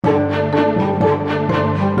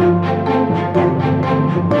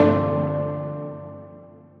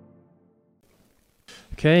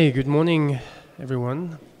Okay, good morning,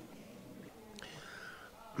 everyone.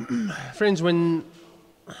 Friends, when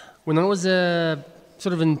I was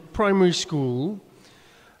sort of in primary school,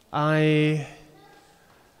 we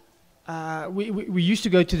used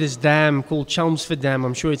to go to this dam called Chelmsford Dam.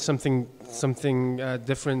 I'm sure it's something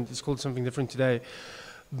different. It's called something different today,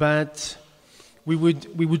 but we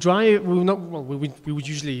would drive. We would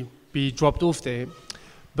usually be dropped off there,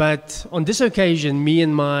 but on this occasion, me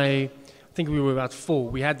and I think we were about 4.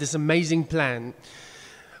 We had this amazing plan.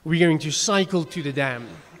 We're going to cycle to the dam.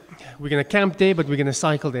 We're going to camp there, but we're going to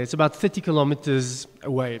cycle there. It's about 30 kilometers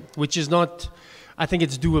away, which is not, I think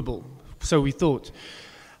it's doable. So we thought.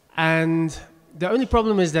 And the only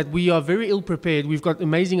problem is that we are very ill prepared. We've got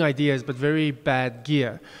amazing ideas, but very bad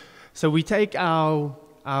gear. So we take our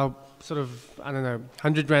sort of,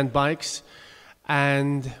 100 Rand bikes,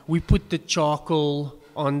 and we put the charcoal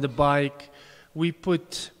on the bike. We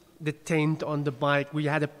put the tent on the bike. We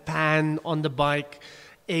had a pan on the bike,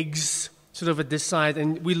 eggs sort of at this side,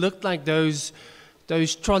 and we looked like those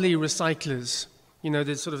trolley recyclers,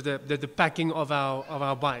 the sort of the packing of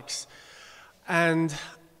our bikes. And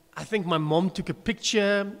I think my mom took a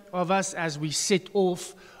picture of us as we set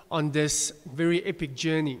off on this very epic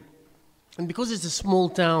journey. And because it's a small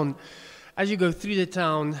town, as you go through the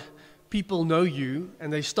town, people know you,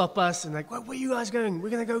 and they stop us and like, where are you guys going?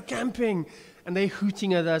 We're going to go camping. And they're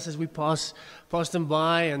hooting at us as we pass them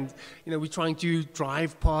by, and we're trying to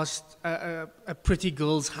drive past a pretty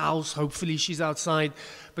girl's house. Hopefully she's outside,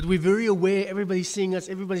 but we're very aware. Everybody's seeing us.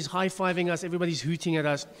 Everybody's high-fiving us. Everybody's hooting at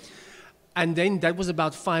us. And then that was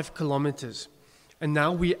about 5 kilometers, and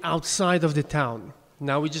now we're outside of the town.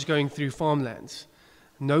 Now we're just going through farmlands.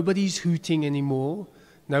 Nobody's hooting anymore.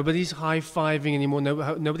 Nobody's high-fiving anymore.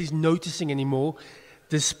 Nobody's noticing anymore.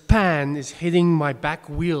 This pan is hitting my back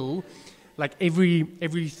wheel like every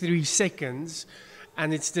 3 seconds,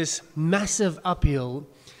 and it's this massive uphill,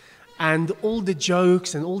 and all the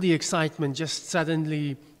jokes and all the excitement just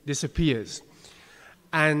suddenly disappears.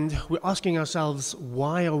 And we're asking ourselves,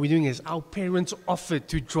 why are we doing this? Our parents offered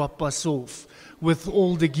to drop us off with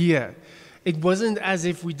all the gear. It wasn't as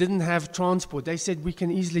if we didn't have transport. They said, we can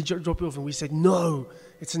easily drop you off, and we said, no,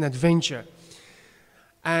 it's an adventure.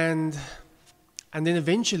 And then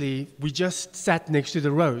eventually, we just sat next to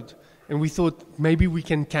the road. And we thought maybe we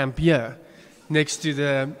can camp here, next to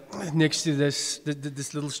this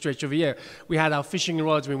little stretch over here. We had our fishing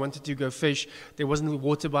rods. We wanted to go fish. There wasn't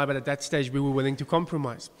water by, but at that stage we were willing to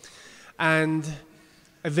compromise. And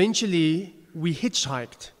eventually we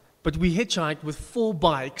hitchhiked, but we hitchhiked with 4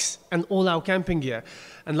 bikes and all our camping gear.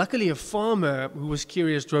 And luckily, a farmer who was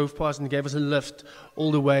curious drove past and gave us a lift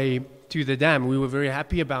all the way to the dam. We were very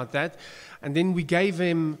happy about that. And then we gave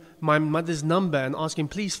him my mother's number and asked him,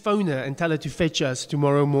 please phone her and tell her to fetch us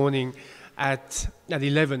tomorrow morning at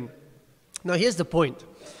 11. Now, here's the point.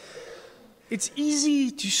 It's easy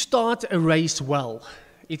to start a race well.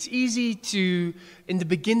 It's easy to, in the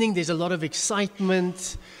beginning, there's a lot of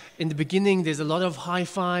excitement. In the beginning, there's a lot of high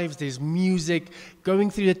fives. There's music. Going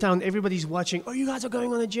through the town, everybody's watching. Oh, you guys are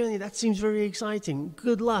going on a journey. That seems very exciting.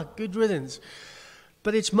 Good luck. Good riddance.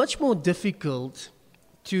 But it's much more difficult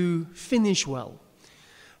to finish well.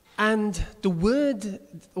 And the word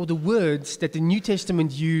or the words that the New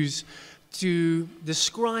Testament use to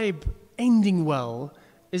describe ending well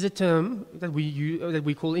is a term that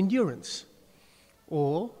we call endurance,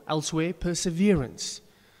 or elsewhere perseverance.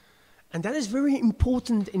 And that is very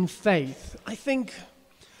important in faith. I think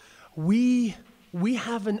we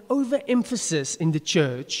have an overemphasis in the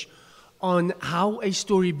church on how a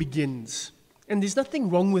story begins. And there's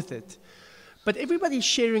nothing wrong with it. But everybody's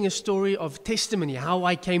sharing a story of testimony, how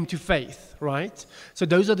I came to faith, right? So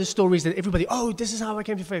those are the stories that everybody, this is how I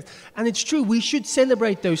came to faith. And it's true, we should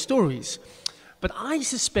celebrate those stories. But I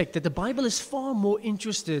suspect that the Bible is far more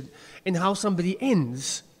interested in how somebody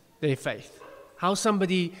ends their faith, how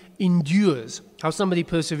somebody endures, how somebody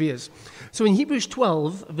perseveres. So in Hebrews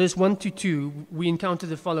 12, verse 1 to 2, we encounter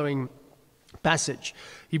the following passage.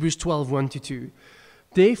 Hebrews 12, 1 to 2.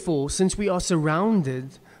 Therefore, since we are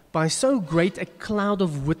surrounded by so great a cloud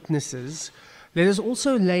of witnesses, let us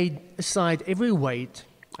also lay aside every weight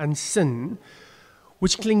and sin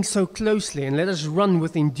which clings so closely, and let us run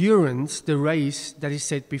with endurance the race that is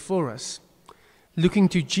set before us, looking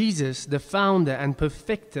to Jesus, the founder and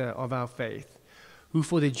perfecter of our faith, who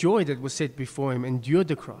for the joy that was set before him endured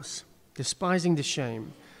the cross, despising the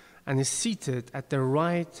shame, and is seated at the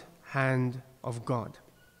right hand of God.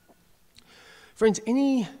 Friends,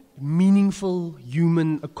 any meaningful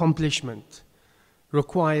human accomplishment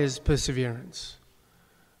requires perseverance.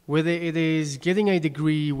 Whether it is getting a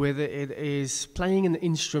degree, whether it is playing an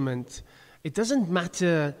instrument, It doesn't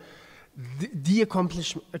matter the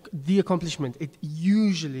accomplishment. It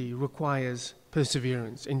usually requires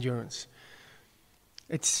perseverance, endurance.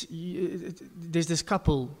 There's this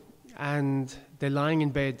couple, and they're lying in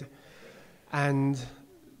bed, and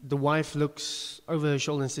the wife looks over her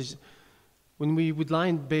shoulder and says, when we would lie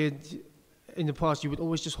in bed in the past, you would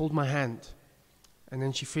always just hold my hand. And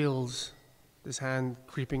then she feels this hand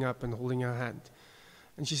creeping up and holding her hand.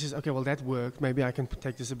 And she says, okay, well, that worked. Maybe I can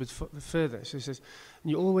take this a bit further. So she says,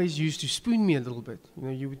 you always used to spoon me a little bit.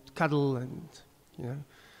 You would cuddle and,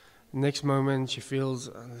 Next moment, she feels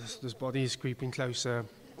this body is creeping closer,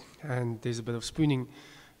 and there's a bit of spooning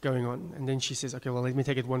going on. And then she says, okay, well, let me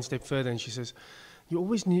take it one step further. And she says, you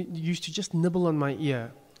always used to just nibble on my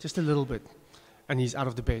ear, just a little bit. And he's out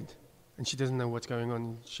of the bed. And she doesn't know what's going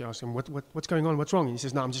on. She asks him, what's going on? What's wrong? And he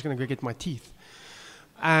says, no, I'm just going to go get my teeth.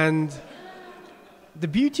 And the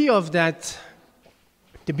beauty of that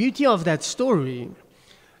story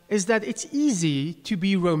is that it's easy to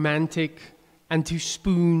be romantic and to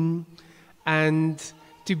spoon and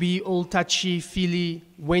to be all touchy-feely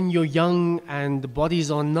when you're young and the bodies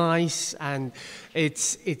are nice and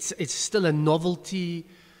it's still a novelty.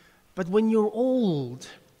 But when you're old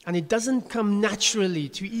and it doesn't come naturally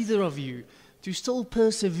to either of you to still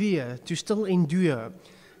persevere, to still endure,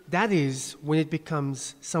 that is when it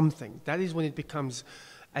becomes something. That is when it becomes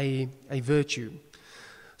a virtue.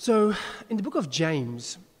 So in the book of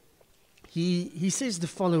James, he says the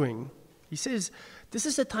following. He says, this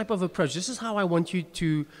is the type of approach. This is how I want you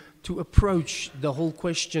to approach the whole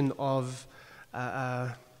question of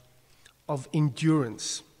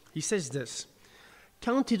endurance. He says this,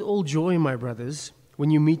 count it all joy, my brothers, when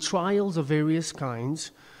you meet trials of various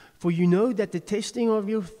kinds, for you know that the testing of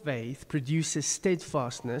your faith produces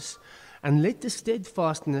steadfastness, and let the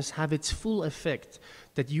steadfastness have its full effect,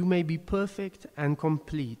 that you may be perfect and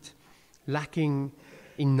complete, lacking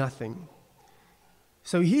in nothing.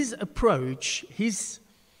 So his approach, his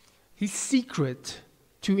secret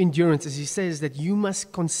to endurance, as he says, that you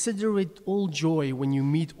must consider it all joy when you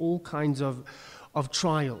meet all kinds of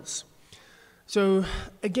trials. So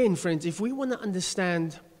again, friends, if we want to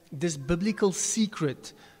understand this biblical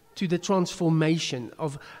secret to the transformation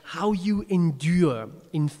of how you endure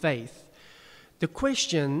in faith, the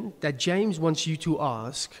question that James wants you to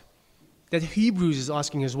ask, that Hebrews is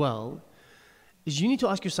asking as well, is you need to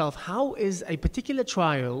ask yourself, how is a particular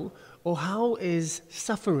trial or how is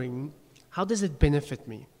suffering, how does it benefit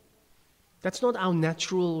me? That's not our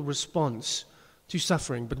natural response to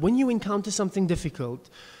suffering. But when you encounter something difficult,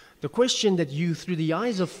 the question that you, through the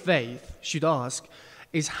eyes of faith, should ask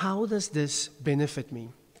is, how does this benefit me?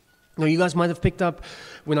 Now, you guys might have picked up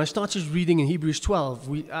when I started reading in Hebrews 12,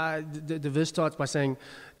 the verse starts by saying,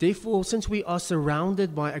 therefore, since we are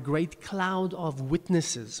surrounded by a great cloud of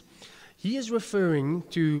witnesses. He is referring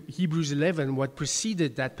to Hebrews 11, what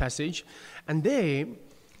preceded that passage, and there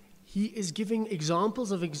he is giving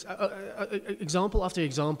examples of example after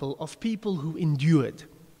example of people who endured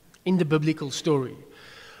in the biblical story.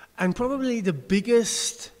 And probably the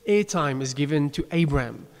biggest airtime is given to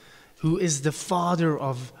Abraham, who is the father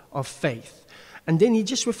of faith. And then he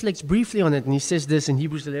just reflects briefly on it, and he says this in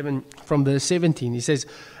Hebrews 11 from verse 17. He says,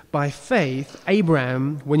 by faith,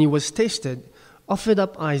 Abraham, when he was tested, offered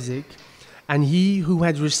up Isaac, and he who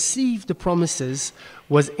had received the promises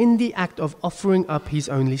was in the act of offering up his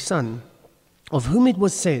only son, of whom it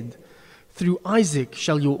was said, through Isaac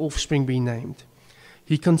shall your offspring be named.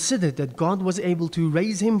 He considered that God was able to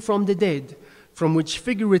raise him from the dead, from which,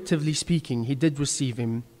 figuratively speaking, he did receive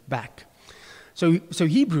him back. So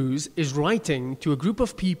Hebrews is writing to a group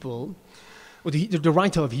of people, or the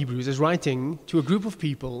writer of Hebrews is writing to a group of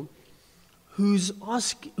people who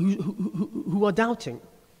are doubting.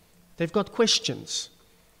 They've got questions.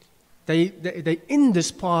 They're in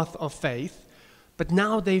this path of faith, but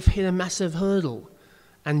now they've hit a massive hurdle,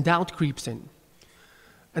 and doubt creeps in.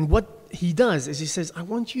 And what he does is he says, I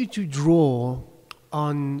want you to draw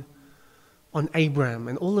on Abraham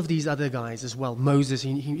and all of these other guys as well. Moses,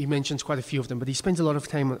 he mentions quite a few of them, but he spends a lot of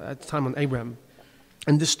time on Abraham.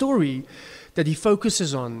 And the story that he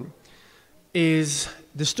focuses on is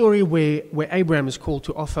the story where Abraham is called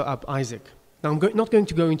to offer up Isaac. Now, I'm not going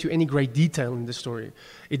to go into any great detail in this story.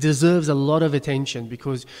 It deserves a lot of attention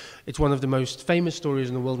because it's one of the most famous stories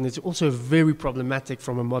in the world, and it's also very problematic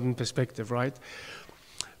from a modern perspective, right?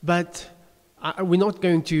 But we're not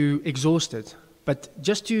going to exhaust it. But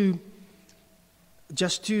just to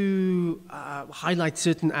highlight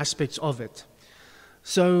certain aspects of it.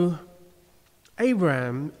 So,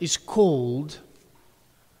 Abraham is called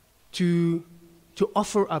to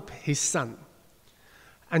offer up his son.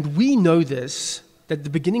 And we know this, that the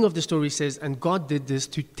beginning of the story says, and God did this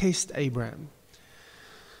to test Abraham.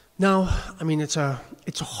 Now, I mean, it's a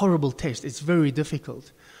horrible test. It's very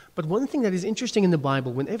difficult. But one thing that is interesting in the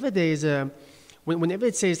Bible, whenever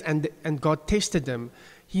it says, and God tested them,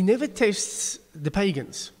 he never tests the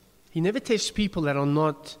pagans. He never tests people that are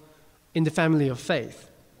not in the family of faith.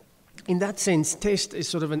 In that sense, test is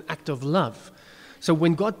sort of an act of love. So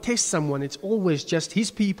when God tests someone, it's always just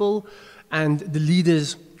his people and the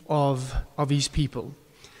leaders of his people.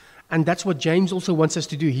 And that's what James also wants us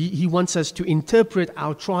to do. He wants us to interpret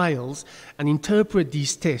our trials and interpret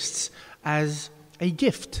these tests as a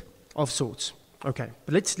gift of sorts. Okay,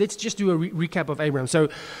 but let's just do a recap of Abraham. So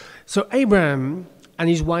Abraham and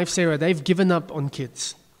his wife Sarah, they've given up on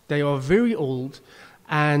kids. They are very old,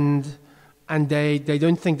 and they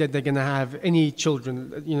don't think that they're going to have any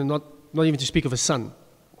children, not even to speak of a son.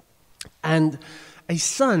 And a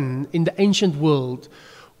son in the ancient world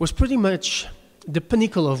was pretty much the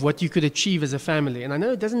pinnacle of what you could achieve as a family. And I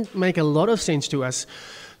know it doesn't make a lot of sense to us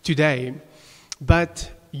today, but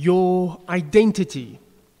your identity,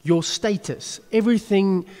 your status,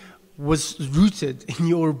 everything was rooted in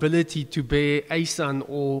your ability to bear a son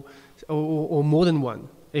or more than one,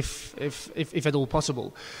 if at all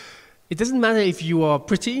possible. It doesn't matter if you are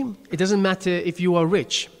pretty. It doesn't matter if you are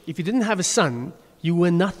rich. If you didn't have a son, you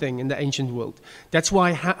were nothing in the ancient world. That's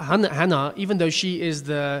why Hannah, even though she is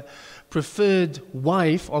the preferred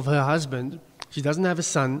wife of her husband, she doesn't have a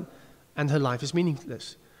son, and her life is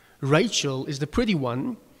meaningless. Rachel is the pretty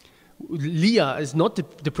one. Leah is not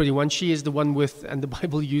the pretty one. She is the one with, and the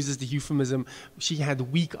Bible uses the euphemism, she had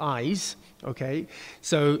weak eyes. Okay,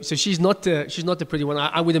 so she's not the pretty one.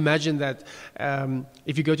 I would imagine that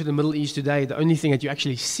if you go to the Middle East today, the only thing that you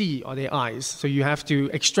actually see are their eyes. So you have to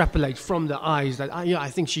extrapolate from the eyes that I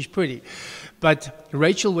think she's pretty. But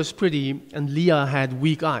Rachel was pretty, and Leah had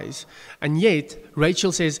weak eyes, and yet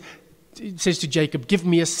Rachel says to Jacob, "Give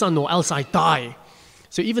me a son, or else I die."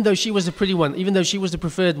 So even though she was the pretty one, even though she was the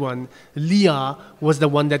preferred one, Leah was the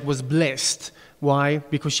one that was blessed. Why?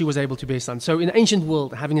 Because she was able to bear a son. So in the ancient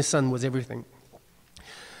world, having a son was everything.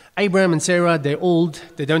 Abraham and Sarah, they're old.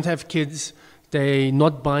 They don't have kids. They're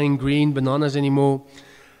not buying green bananas anymore.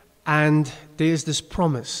 And there's this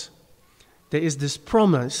promise. There is this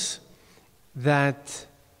promise that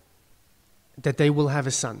they will have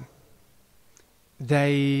a son.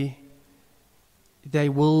 They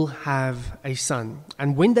will have a son.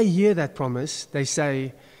 And when they hear that promise, they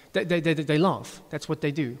say, they laugh. That's what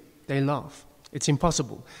they do. They laugh. It's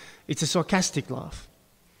impossible. It's a sarcastic laugh.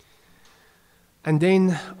 And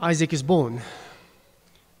then Isaac is born,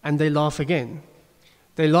 and they laugh again.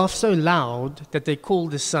 They laugh so loud that they call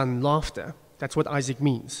the son laughter. That's what Isaac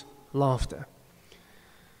means, laughter.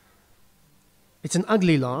 It's an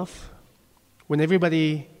ugly laugh. When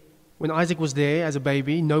Isaac was there as a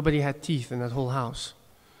baby, nobody had teeth in that whole house.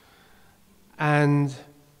 And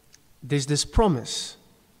there's this promise,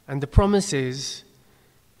 and the promise is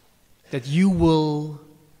that you will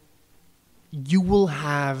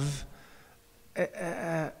have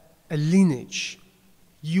a lineage.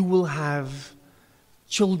 You will have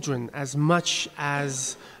children as much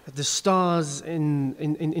as the stars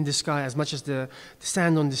in the sky, as much as the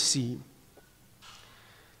sand on the sea.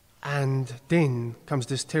 And then comes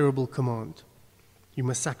this terrible command. You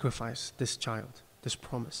must sacrifice this child, this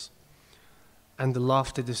promise. And the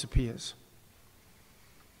laughter disappears.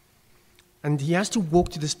 And he has to walk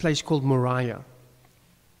to this place called Moriah.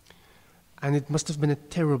 And it must have been a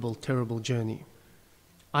terrible, terrible journey.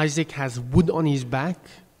 Isaac has wood on his back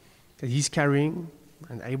that he's carrying,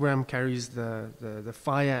 and Abraham carries the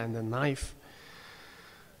fire and the knife.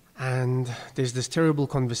 And there's this terrible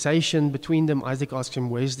conversation between them. Isaac asks him,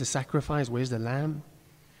 "Where's the sacrifice? Where's the lamb?"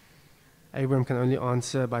 Abraham can only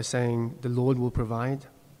answer by saying, "The Lord will provide."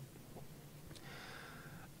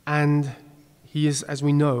 And he is, as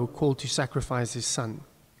we know, called to sacrifice his son.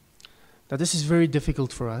 Now, this is very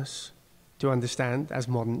difficult for us to understand as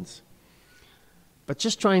moderns. But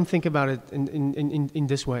just try and think about it in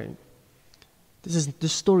this way.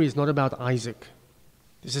 This story is not about Isaac.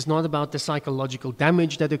 This is not about the psychological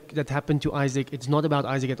damage that happened to Isaac. It's not about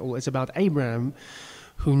Isaac at all. It's about Abraham,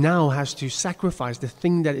 who now has to sacrifice the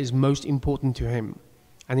thing that is most important to him.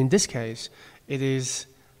 And in this case, it is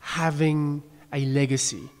having a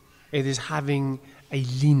legacy. It is having a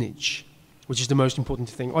lineage, which is the most important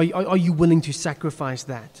thing. Are you willing to sacrifice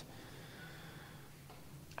that?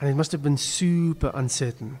 And it must have been super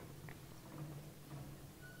uncertain.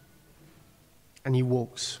 And he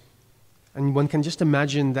walks. And one can just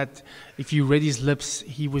imagine that if you read his lips,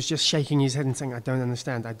 he was just shaking his head and saying, "I don't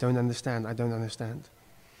understand, I don't understand, I don't understand."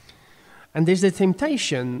 And there's the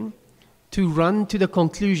temptation to run to the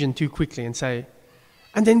conclusion too quickly and say,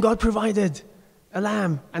 and then God provided a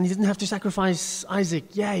lamb and he didn't have to sacrifice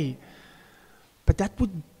Isaac, yay. But that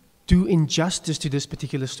would do injustice to this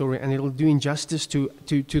particular story, and it'll do injustice to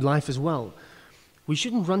life as well. We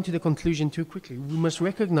shouldn't run to the conclusion too quickly. We must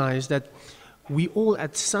recognize that we all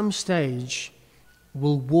at some stage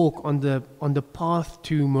will walk on the path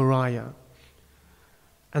to Moriah.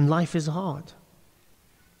 And life is hard.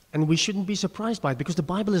 And we shouldn't be surprised by it, because the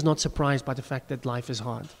Bible is not surprised by the fact that life is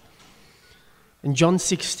hard. In John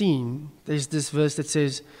 16, there's this verse that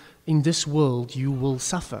says, in this world you will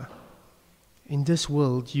suffer. In this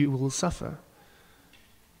world you will suffer.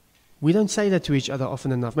 We don't say that to each other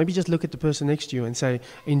often enough. Maybe just look at the person next to you and say,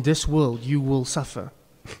 in this world you will suffer.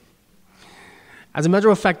 As a matter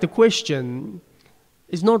of fact, the question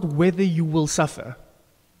is not whether you will suffer.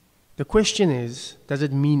 The question is, does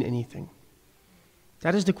it mean anything?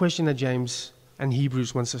 That is the question that James and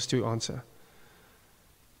Hebrews wants us to answer.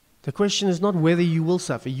 The question is not whether you will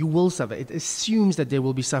suffer. You will suffer. It assumes that there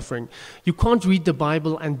will be suffering. You can't read the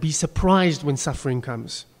Bible and be surprised when suffering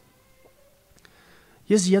comes.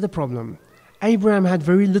 Here's the other problem. Abraham had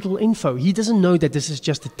very little info. He doesn't know that this is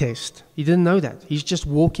just a test. He didn't know that. He's just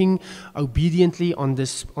walking obediently on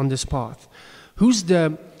this path. Who's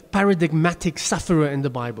the paradigmatic sufferer in the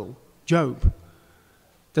Bible? Job.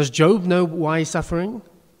 Does Job know why he's suffering?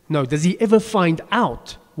 No. Does he ever find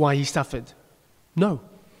out why he suffered? No.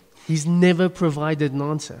 He's never provided an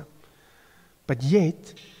answer. But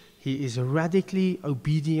yet, he is radically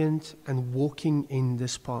obedient and walking in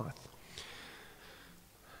this path.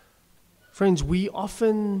 Friends, we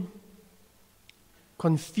often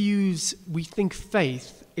we think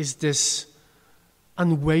faith is this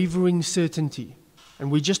unwavering certainty. And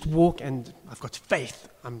we just walk and I've got faith,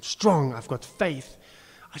 I'm strong, I've got faith.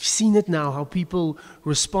 I've seen it now, how people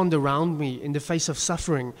respond around me in the face of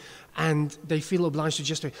suffering, and they feel obliged to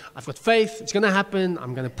just say, I've got faith, it's going to happen,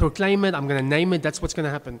 I'm going to proclaim it, I'm going to name it, that's what's going to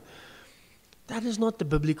happen. That is not the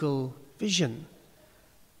biblical vision.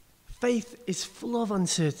 Faith is full of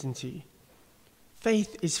uncertainty.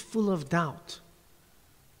 Faith is full of doubt.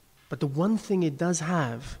 But the one thing it does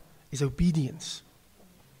have is obedience.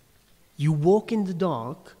 You walk in the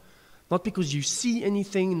dark, not because you see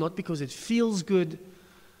anything, not because it feels good,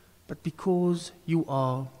 but because you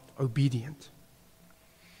are obedient.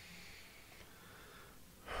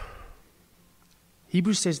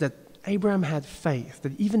 Hebrews says that Abraham had faith,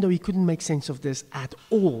 that even though he couldn't make sense of this at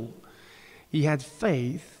all, he had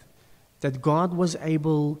faith that God was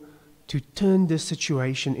able to turn this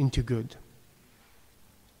situation into good.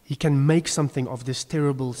 He can make something of this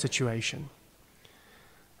terrible situation.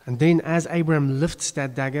 And then as Abraham lifts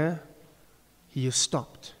that dagger, he is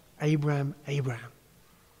stopped. Abraham, Abraham.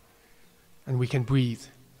 And we can breathe.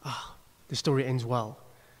 The story ends well.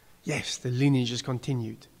 Yes, the lineage is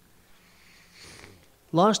continued.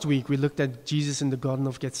 Last week we looked at Jesus in the Garden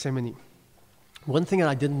of Gethsemane. One thing that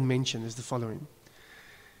I didn't mention is the following.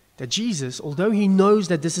 That Jesus, although he knows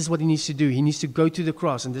that this is what he needs to do, he needs to go to the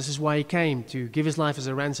cross, and this is why he came, to give his life as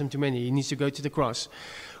a ransom to many. He needs to go to the cross.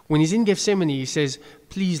 When he's in Gethsemane, he says,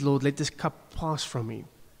 please, Lord, let this cup pass from me.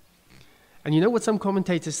 And you know what some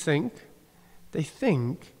commentators think? They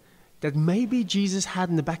think that maybe Jesus had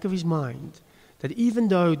in the back of his mind that even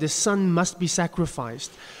though the son must be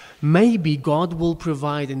sacrificed, maybe God will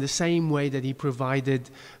provide in the same way that he provided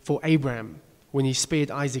for Abraham when he spared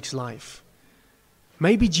Isaac's life.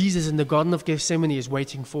 Maybe Jesus in the Garden of Gethsemane is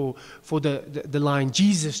waiting for the line,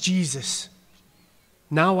 Jesus, Jesus,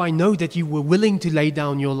 now I know that you were willing to lay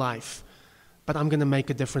down your life, but I'm going to make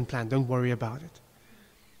a different plan. Don't worry about it.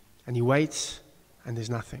 And he waits, and there's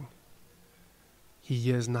nothing. He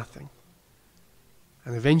hears nothing.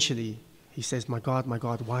 And eventually, he says, my God,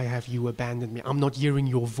 why have you abandoned me? I'm not hearing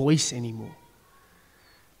your voice anymore.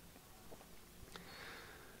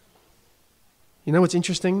 You know what's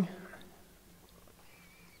interesting?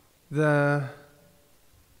 The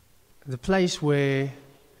place where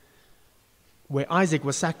Isaac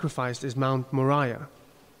was sacrificed is Mount Moriah.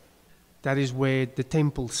 That is where the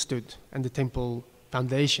temple stood, and the temple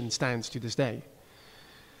foundation stands to this day.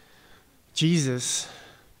 Jesus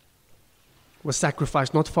was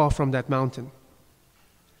sacrificed not far from that mountain.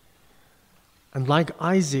 And like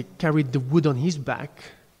Isaac carried the wood on his back,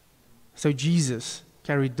 so Jesus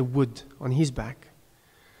carried the wood on his back.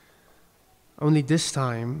 Only this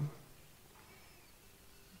time,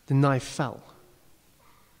 the knife fell.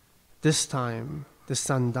 This time, the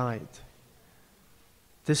son died.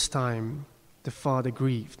 This time, the father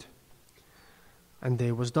grieved. And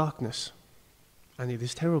there was darkness. And it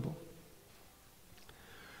is terrible.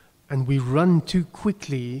 And we run too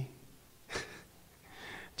quickly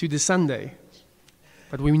to the Sunday.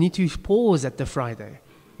 But we need to pause at the Friday.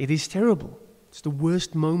 It is terrible. It's the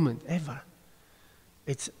worst moment ever.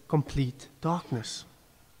 It's complete darkness.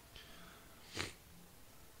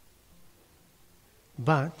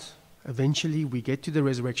 But eventually we get to the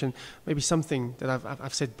resurrection. Maybe something that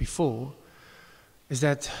I've said before is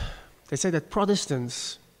that they say that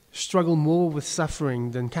Protestants struggle more with suffering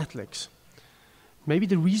than Catholics. Maybe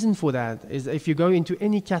the reason for that is that if you go into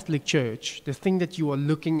any Catholic church, the thing that you are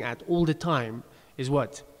looking at all the time is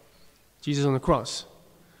what? Jesus on the cross.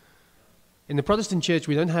 In the Protestant church,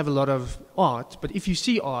 we don't have a lot of art, but if you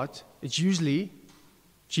see art, it's usually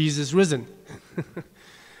Jesus risen.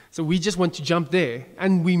 So we just want to jump there,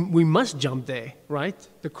 and we must jump there, right?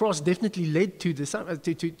 The cross definitely led to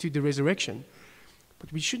the resurrection.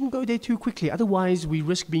 But we shouldn't go there too quickly, otherwise we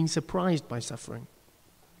risk being surprised by suffering.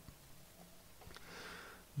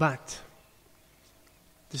 But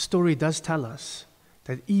the story does tell us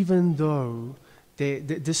that even though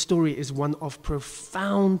this story is one of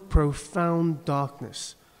profound, profound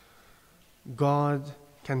darkness, God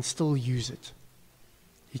can still use it.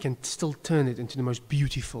 He can still turn it into the most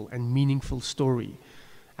beautiful and meaningful story,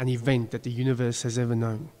 an event that the universe has ever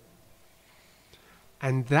known.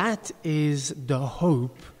 And that is the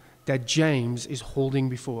hope that James is holding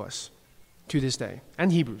before us to this day,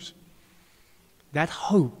 and Hebrews. That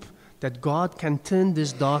hope that God can turn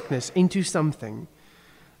this darkness into something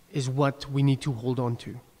is what we need to hold on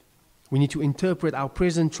to. We need to interpret our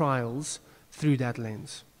present trials through that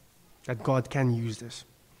lens, that God can use this.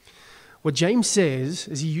 What James says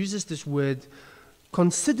is he uses this word,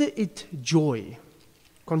 consider it joy.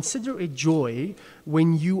 Consider it joy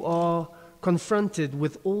when you are confronted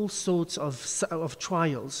with all sorts of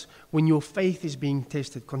trials, when your faith is being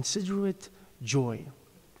tested. Consider it joy.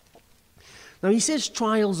 Now he says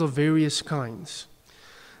trials of various kinds.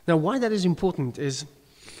 Now why that is important is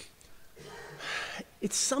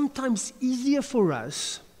it's sometimes easier for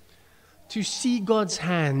us to see God's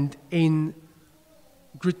hand in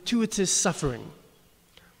gratuitous suffering.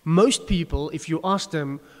 Most people, if you ask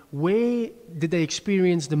them, where did they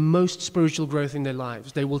experience the most spiritual growth in their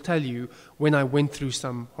lives? They will tell you, when I went through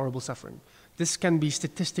some horrible suffering. This can be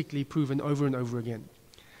statistically proven over and over again.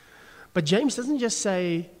 But James doesn't just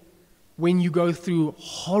say, when you go through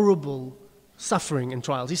horrible suffering and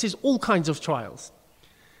trials. He says all kinds of trials.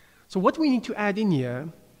 So what we need to add in here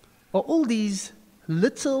are all these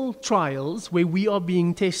little trials where we are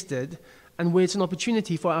being tested and where it's an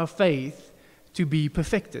opportunity for our faith to be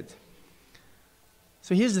perfected.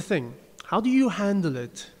 So here's the thing. How do you handle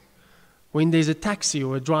it when there's a taxi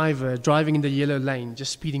or a driver driving in the yellow lane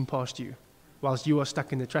just speeding past you whilst you are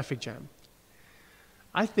stuck in the traffic jam?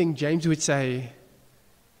 I think James would say,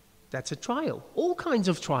 that's a trial. All kinds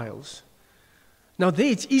of trials. Now there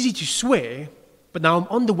it's easy to swear, but now I'm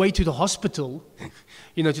on the way to the hospital,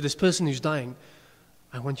 to this person who's dying.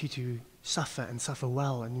 I want you to suffer and suffer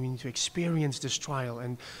well, and we need to experience this trial.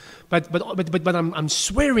 But I'm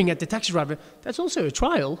swearing at the taxi driver. That's also a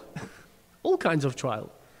trial. All kinds of trial.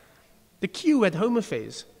 The queue at Home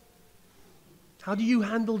Affairs. How do you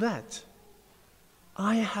handle that?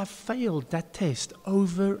 I have failed that test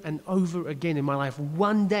over and over again in my life.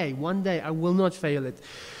 One day, I will not fail it.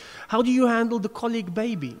 How do you handle the colic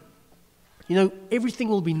baby? Everything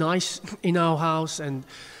will be nice in our house, and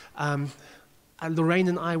Lorraine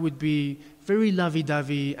and I would be very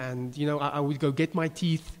lovey-dovey, and, I would go get my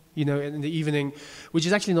teeth, in the evening, which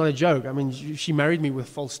is actually not a joke. I mean, she married me with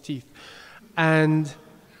false teeth. And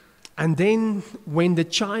then when the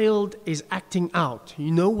child is acting out,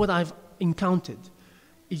 what I've encountered?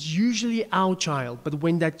 It's usually our child, but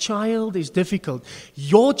when that child is difficult,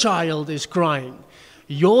 your child is crying,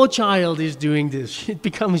 your child is doing this, it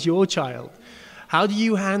becomes your child. How do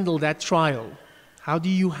you handle that trial? How do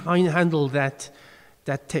you handle that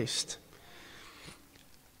test?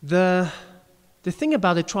 The thing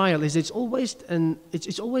about a trial is it's always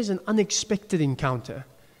an unexpected encounter.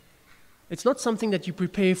 It's not something that you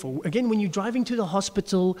prepare for. Again, when you're driving to the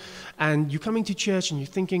hospital and you're coming to church and you're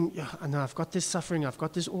thinking, no, I've got this suffering, I've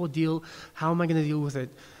got this ordeal, how am I going to deal with it?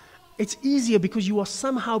 It's easier because you are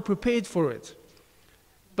somehow prepared for it.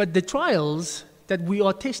 But the trials that we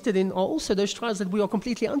are tested in are also those trials that we are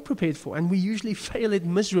completely unprepared for, and we usually fail it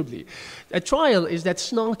miserably. A trial is that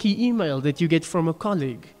snarky email that you get from a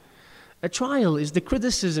colleague. A trial is the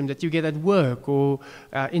criticism that you get at work or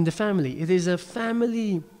in the family. It's a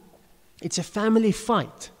family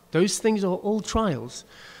fight. Those things are all trials.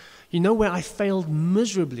 Where I failed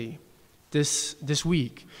miserably this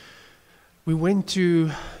week? We went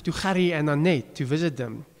to Harry and Annette to visit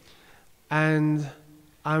them. And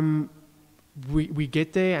we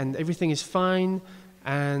get there and everything is fine.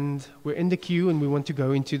 and we're in the queue and we want to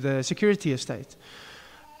go into the security estate.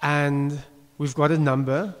 And we've got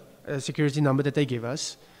a security number that they give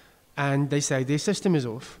us, and they say their system is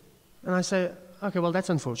off. And I say, okay, well, that's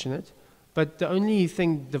unfortunate, but the only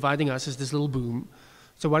thing dividing us is this little boom.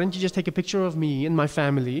 So why don't you just take a picture of me and my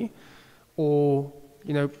family, or,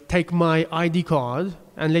 take my ID card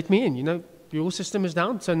and let me in. Your system is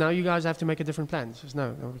down, so now you guys have to make a different plan. He says,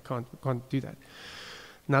 no, we can't do that.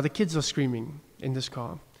 Now the kids are screaming in this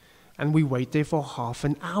car, and we wait there for half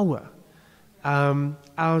an hour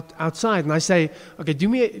outside. And I say, okay, do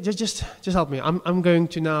me just help me. I'm going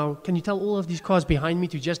to now. Can you tell all of these cars behind me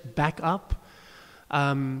to just back up?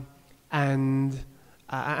 And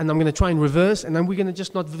I'm going to try and reverse, and then we're going to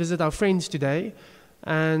just not visit our friends today,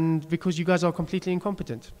 and because you guys are completely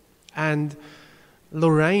incompetent. And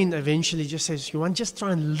Lorraine eventually just says, Johan, just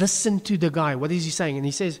try and listen to the guy. What is he saying? And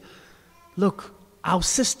he says, look, our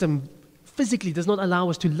system physically does not allow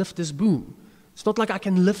us to lift this boom. It's not like I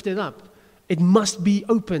can lift it up. It must be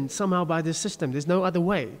opened somehow by the system. There's no other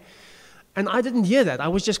way. And I didn't hear that. I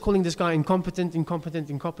was just calling this guy incompetent.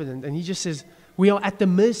 And he just says, we are at the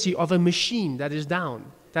mercy of a machine that is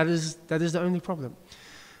down. That is the only problem.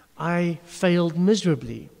 I failed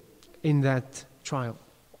miserably in that trial.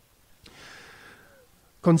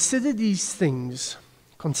 Consider these things.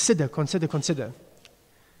 Consider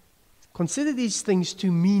these things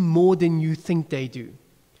to mean more than you think they do.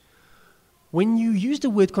 When you use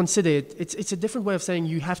the word consider, it's a different way of saying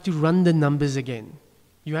you have to run the numbers again.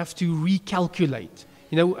 You have to recalculate.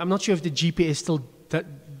 I'm not sure if the GPS still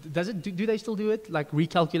does it. Do they still do it, like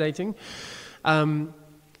recalculating?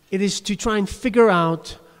 It is to try and figure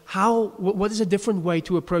out what is a different way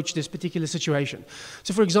to approach this particular situation.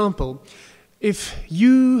 So, for example, if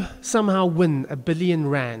you somehow win R1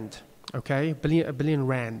 billion, okay, a billion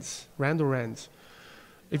rands, rand or rands,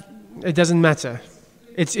 it doesn't matter.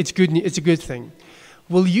 It's good. It's a good thing.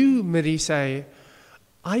 Will you, Marie, say,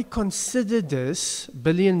 I consider this R1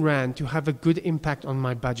 billion to have a good impact on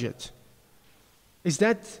my budget? Is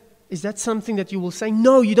that something that you will say?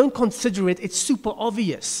 No, you don't consider it. It's super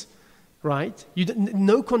obvious, right?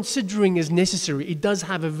 No considering is necessary. It does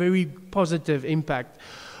have a very positive impact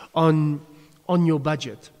on your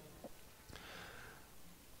budget.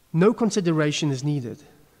 No consideration is needed.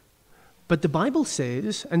 But the Bible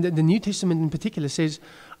says, and the New Testament in particular says,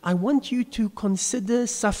 I want you to consider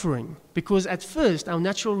suffering, because at first our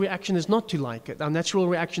natural reaction is not to like it. Our natural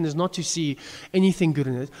reaction is not to see anything good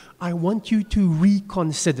in it. I want you to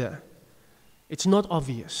reconsider. It's not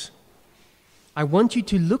obvious. I want you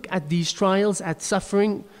to look at these trials, at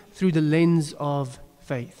suffering, through the lens of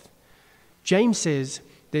faith. James says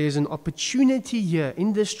there is an opportunity here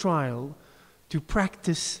in this trial to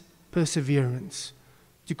practice perseverance,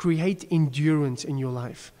 to create endurance in your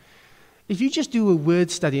life. If you just do a word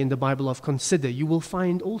study in the Bible of consider, you will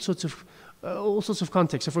find all sorts of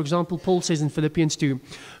context. So, for example, Paul says in Philippians 2,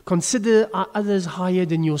 consider others higher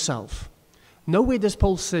than yourself. Nowhere does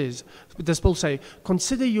Paul say,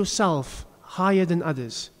 consider yourself higher than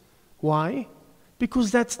others. Why?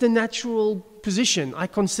 Because that's the natural position. I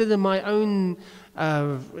consider my own,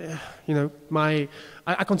 I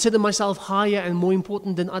consider myself higher and more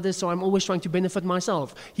important than others, so I'm always trying to benefit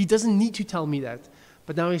myself. He doesn't need to tell me that.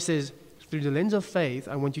 But now he says, through the lens of faith,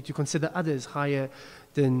 I want you to consider others higher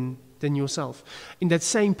than yourself. In that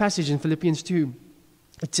same passage in Philippians 2,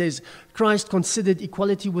 it says, Christ considered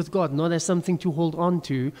equality with God not as something to hold on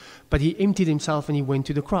to, but he emptied himself and he went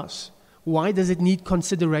to the cross. Why does it need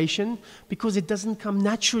consideration? Because it doesn't come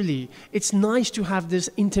naturally. It's nice to have this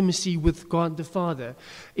intimacy with God the Father.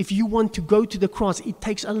 If you want to go to the cross, it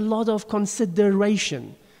takes a lot of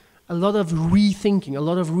consideration, a lot of rethinking, a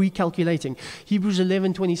lot of recalculating. Hebrews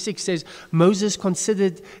 11:26 says, Moses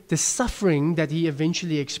considered the suffering that he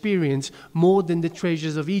eventually experienced more than the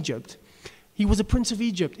treasures of Egypt. He was a prince of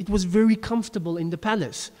Egypt. It was very comfortable in the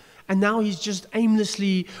palace. And now he's just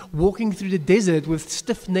aimlessly walking through the desert with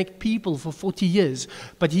stiff-necked people for 40 years.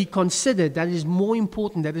 But he considered that is more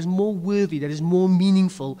important, that is more worthy, that is more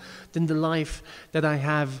meaningful than the life that I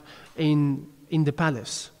have in the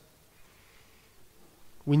palace.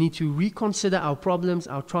 We need to reconsider our problems,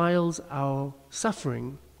 our trials, our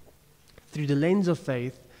suffering through the lens of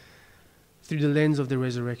faith, through the lens of the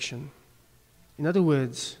resurrection. In other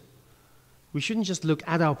words, we shouldn't just look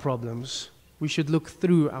at our problems. We should look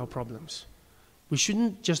through our problems. We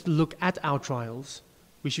shouldn't just look at our trials.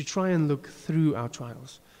 We should try and look through our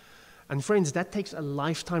trials. And friends, that takes a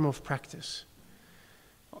lifetime of practice.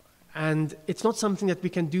 And it's not something that we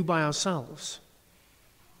can do by ourselves.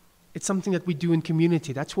 It's something that we do in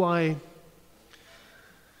community. That's why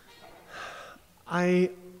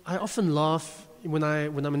I often laugh when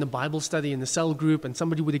I'm in a Bible study in a cell group and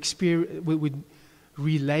somebody would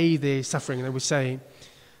relay their suffering, and they would say,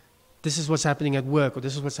 this is what's happening at work, or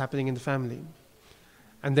this is what's happening in the family.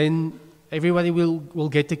 And then everybody will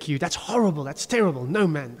get the cue, that's horrible, that's terrible, no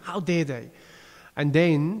man, how dare they? And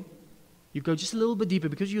then you go just a little bit deeper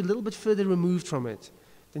because you're a little bit further removed from it.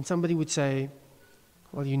 Then somebody would say,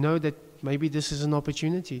 well, you know that maybe this is an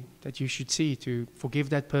opportunity that you should see to forgive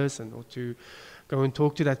that person or to go and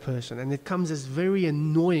talk to that person. And it comes as very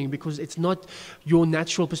annoying because it's not your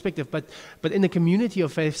natural perspective. But in a community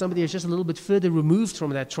of faith, somebody is just a little bit further removed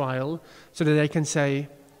from that trial so that they can say,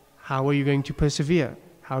 how are you going to persevere?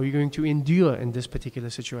 How are you going to endure in this particular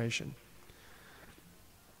situation?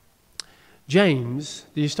 James,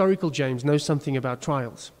 the historical James, knows something about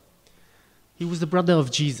trials. He was the brother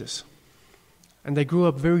of Jesus, and they grew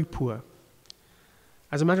up very poor.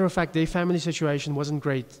 As a matter of fact, their family situation wasn't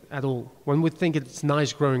great at all. One would think it's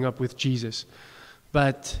nice growing up with Jesus,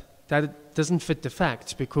 but that doesn't fit the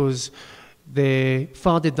facts because their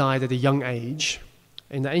father died at a young age.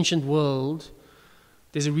 In the ancient world,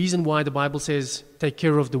 there's a reason why the Bible says, take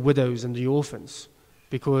care of the widows and the orphans.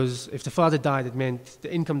 Because if the father died, it meant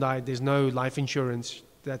the income died, there's no life insurance,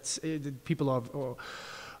 people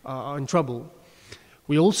are in trouble.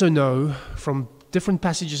 We also know from different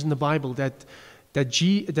passages in the Bible that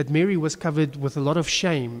Mary was covered with a lot of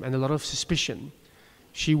shame and a lot of suspicion.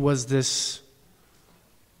 She was this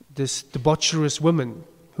debaucherous woman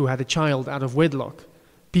who had a child out of wedlock.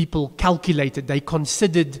 People calculated, they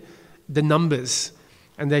considered the numbers,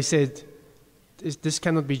 and they said, this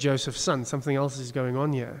cannot be Joseph's son. Something else is going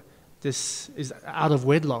on here. This is out of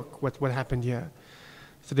wedlock, what happened here.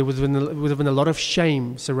 So there would have been a lot of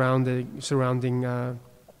shame surrounding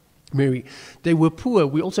Mary. They were poor.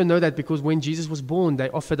 We also know that because when Jesus was born, they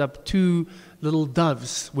offered up 2 little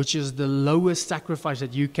doves, which is the lowest sacrifice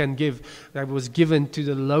that you can give. That was given to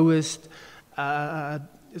the lowest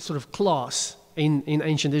sort of class in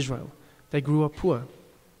ancient Israel. They grew up poor.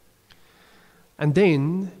 And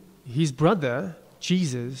then his brother,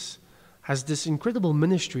 Jesus, has this incredible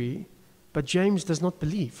ministry, but James does not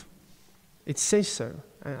believe. It says so.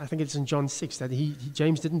 I think it's in John 6 that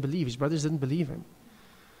James didn't believe. His brothers didn't believe him.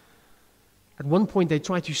 At one point, they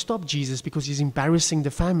tried to stop Jesus because he's embarrassing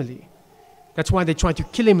the family. That's why they tried to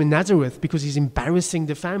kill him in Nazareth, because he's embarrassing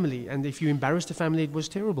the family. And if you embarrass the family, it was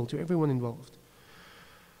terrible to everyone involved.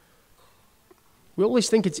 We always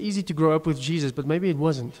think it's easy to grow up with Jesus, but maybe it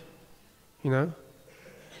wasn't. You know?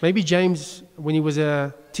 Maybe James, when he was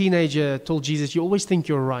a teenager, told Jesus, you always think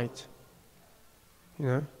you're right. You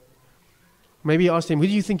know? Maybe he asked him, who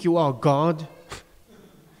do you think you are, God?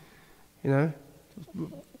 You know?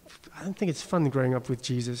 I don't think it's fun growing up with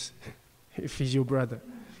Jesus if he's your brother.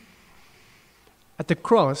 At the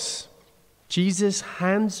cross, Jesus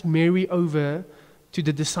hands Mary over to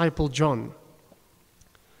the disciple John.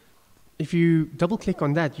 If you double-click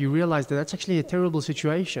on that, you realize that that's actually a terrible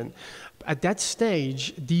situation. At that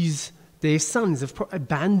stage, their sons have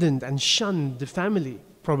abandoned and shunned the family,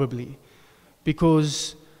 probably,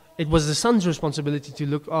 because it was the son's responsibility to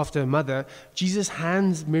look after a mother. Jesus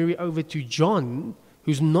hands Mary over to John,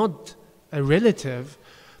 who's not a relative,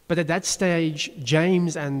 but at that stage,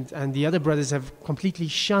 James and the other brothers have completely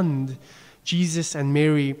shunned Jesus and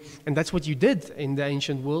Mary, and that's what you did in the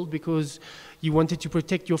ancient world because you wanted to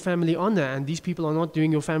protect your family honor, and these people are not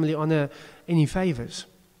doing your family honor any favors.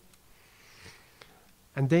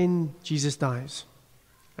 And then Jesus dies.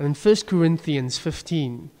 And in 1 Corinthians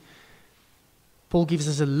 15, Paul gives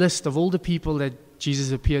us a list of all the people that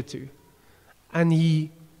Jesus appeared to. And he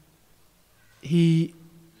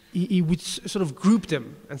would sort of group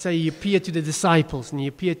them and say he appeared to the disciples, and he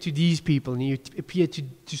appeared to these people, and he appeared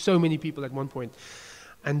to so many people at one point.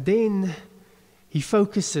 And then he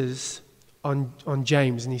focuses on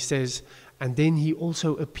James, and he says, and then he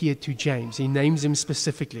also appeared to James. He names him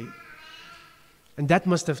specifically. And that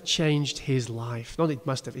must have changed his life. Not it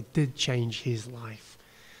must have, it did change his life.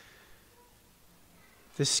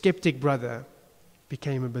 The skeptic brother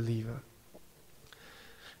became a believer.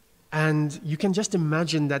 And you can just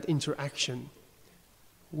imagine that interaction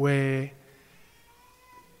where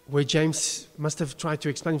James must have tried to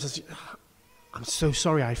explain himself. I'm so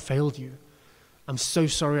sorry I failed you. I'm so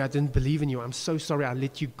sorry I didn't believe in you. I'm so sorry I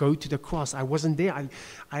let you go to the cross. I wasn't there.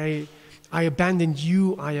 I abandoned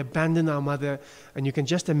you. I abandoned our mother. And you can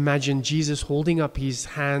just imagine Jesus holding up his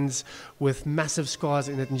hands with massive scars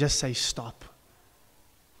in it and just say, stop.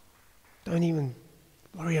 Don't even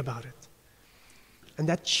worry about it. And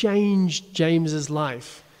that changed James's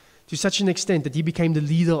life to such an extent that he became the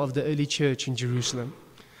leader of the early church in Jerusalem.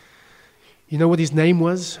 You know what his name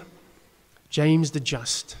was? James the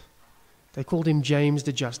Just. They called him James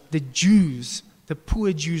the Just. The Jews, the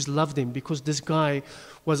poor Jews, loved him because this guy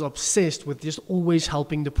was obsessed with just always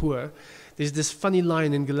helping the poor. There's this funny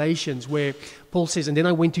line in Galatians where Paul says, and then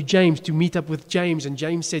I went to James to meet up with James, and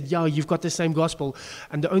James said, yeah, you've got the same gospel.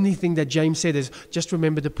 And the only thing that James said is, just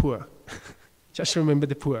remember the poor. Just remember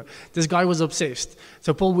the poor. This guy was obsessed.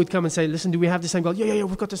 So Paul would come and say, listen, do we have the same gospel? Yeah,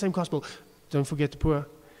 we've got the same gospel. Don't forget the poor.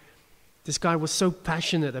 This guy was so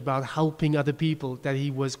passionate about helping other people that he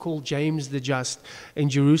was called James the Just in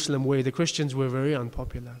Jerusalem, where the Christians were very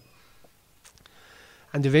unpopular.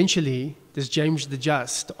 And eventually, this James the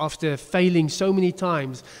Just, after failing so many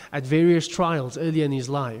times at various trials early in his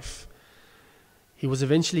life, he was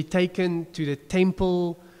eventually taken to the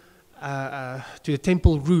temple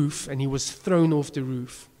roof, and he was thrown off the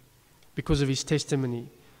roof because of his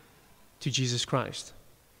testimony to Jesus Christ.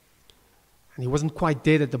 And he wasn't quite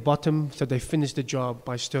dead at the bottom, so they finished the job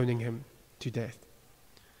by stoning him to death.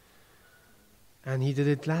 And he did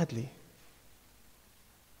it gladly.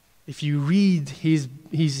 If you read his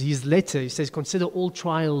letter, he says, consider all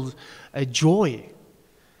trials a joy.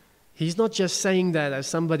 He's not just saying that as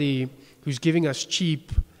somebody who's giving us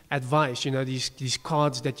cheap advice, these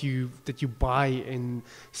cards that you buy in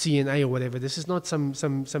CNA or whatever. This is not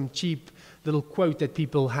some cheap little quote that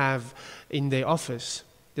people have in their office.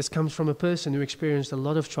 This comes from a person who experienced a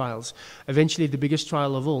lot of trials. Eventually, the biggest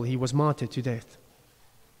trial of all, he was martyred to death.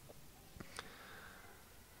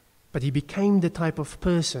 But he became the type of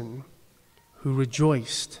person who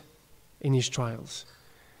rejoiced in his trials.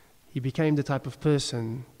 He became the type of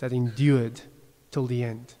person that endured till the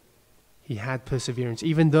end. He had perseverance,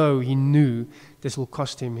 even though he knew this will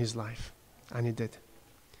cost him his life. And it did.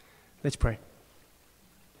 Let's pray.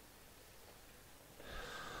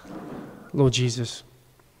 Lord Jesus,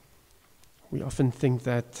 we often think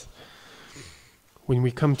that when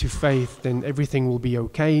we come to faith, then everything will be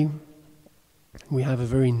okay. We have a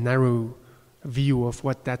very narrow view of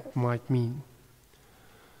what that might mean.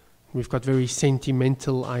 We've got very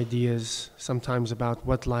sentimental ideas sometimes about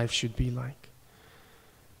what life should be like.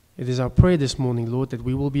 It is our prayer this morning, Lord, that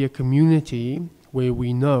we will be a community where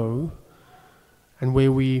we know and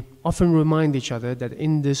where we often remind each other that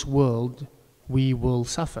in this world we will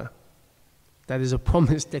suffer. That is a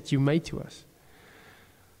promise that you made to us.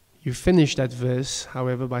 You finish that verse,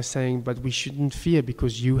 however, by saying, but we shouldn't fear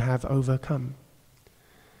because you have overcome.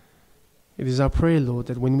 It is our prayer, Lord,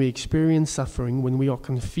 that when we experience suffering, when we are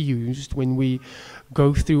confused, when we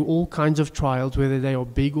go through all kinds of trials, whether they are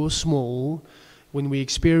big or small, when we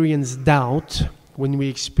experience doubt, when we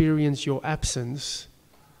experience your absence,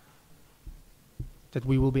 that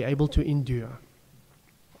we will be able to endure,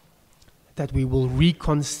 that we will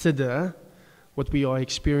reconsider what we are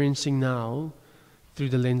experiencing now through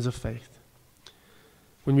the lens of faith.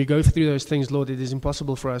 When we go through those things, Lord, it is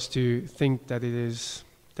impossible for us to think that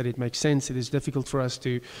it makes sense. It is difficult for us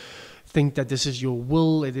to think that this is your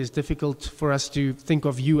will. It is difficult for us to think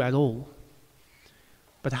of you at all.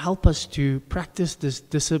 But help us to practice this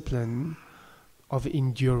discipline of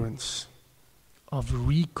endurance, of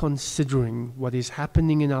reconsidering what is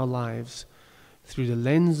happening in our lives through the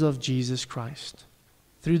lens of Jesus Christ,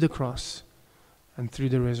 through the cross and through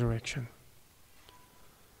the resurrection.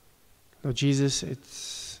 Lord Jesus,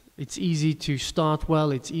 it's easy to start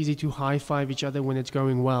well. It's easy to high-five each other when it's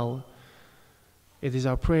going well. It is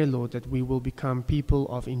our prayer, Lord, that we will become people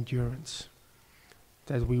of endurance,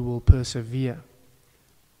 that we will persevere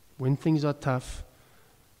when things are tough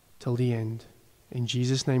till the end. In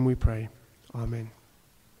Jesus' name we pray. Amen.